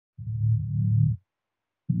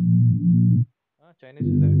Chinese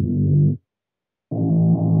is there.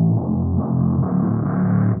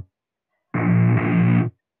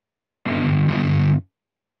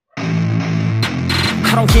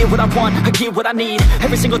 I don't get what I want, I get what I need.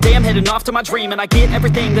 Every single day I'm heading off to my dream, and I get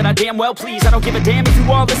everything that I damn well please. I don't give a damn if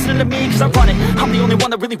you all listening to me, cause I run it. I'm the only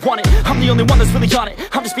one that really want it, I'm the only one that's really on it.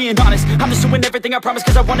 I'm just being honest, I'm just doing everything I promise,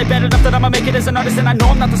 cause I want it bad enough that I'ma make it as an artist. And I know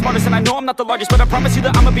I'm not the smartest, and I know I'm not the largest, but I promise you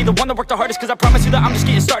that I'ma be the one that worked the hardest. Cause I promise you that I'm just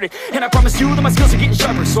getting started, and I promise you that my skills are getting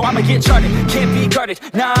sharper. So I'ma get charted, can't be guarded.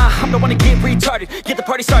 Nah, I'm the one to get retarded. Get the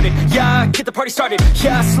party started, yeah, get the party started.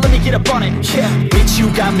 Yeah, so let me get up on it, yeah. Bitch,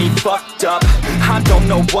 you got me fucked up, I don't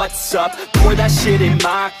know what's up. Pour that shit in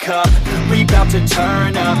my cup, we bout to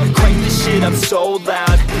turn up. Crank this shit up so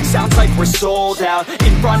loud, sounds like we're sold out.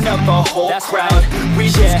 In front of a whole crowd, we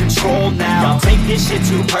lose control now. Y'all take this shit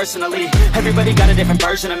too personally, everybody got a different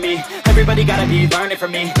version of me. Everybody gotta be learning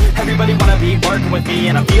from me, everybody wanna be working with me.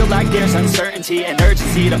 And I feel like there's uncertainty and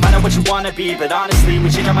urgency to find out what you wanna be. But honestly, we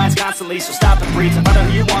change our minds constantly, so stop and breathe to find out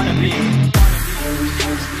who you wanna be.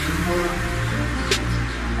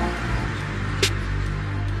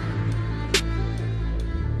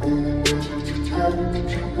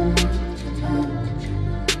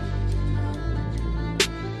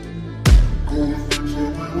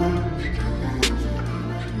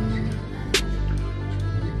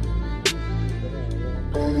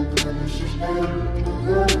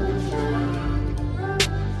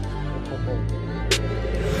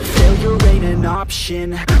 Failure ain't an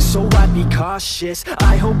option, so I'd be cautious.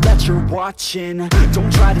 I hope that you're watching,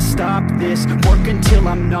 don't try to stop this. Work until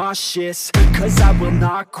I'm nauseous, cause I will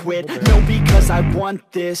not quit. No, because I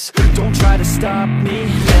want this, don't try to stop me.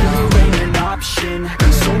 Failure ain't an option,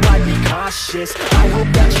 so I'd be cautious. I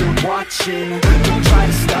hope that you're watching, don't try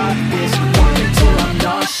to stop this. Work until I'm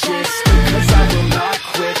nauseous, cause I will not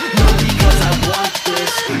quit. No, because I want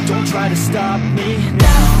this, don't try to stop me now.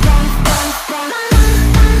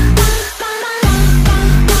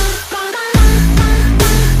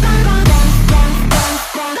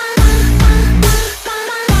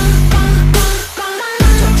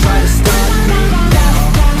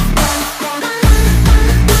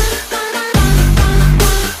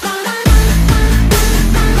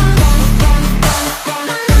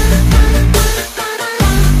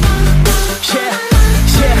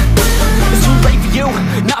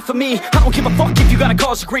 Me, I don't give a fuck if you got a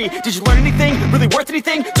college degree. Did you learn anything? Really worth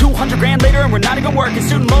anything? 200 grand later and we're not even working.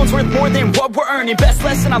 Student loans worth more than what we're earning. Best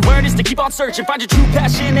lesson I learned is to keep on searching. Find your true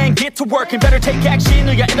passion and get to work. And better take action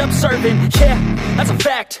or you end up serving. Yeah, that's a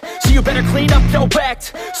fact. So you better clean up your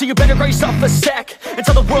act. So you better grow yourself a sack and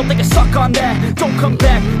tell the world they can suck on that. Don't come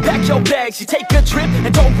back, pack your bags. You take a trip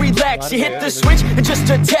and don't relax. You hit the switch and just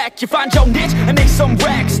attack. You find your niche and make some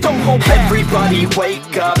racks. Don't hold back. Everybody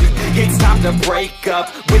wake up, it's time to break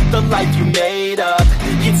up with the life you made up.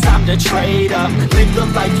 It's time to trade up, live the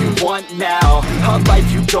life you want now, a life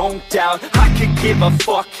you don't doubt. I could give a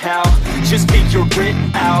fuck how, just figure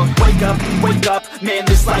it out. Wake up, man,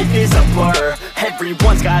 this life is a blur.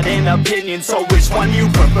 Everyone's got an opinion, so which one you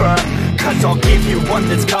prefer? Cause I'll give you one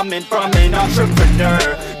that's coming from an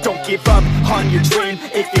entrepreneur. Don't give up on your dream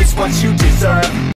if it's what you deserve.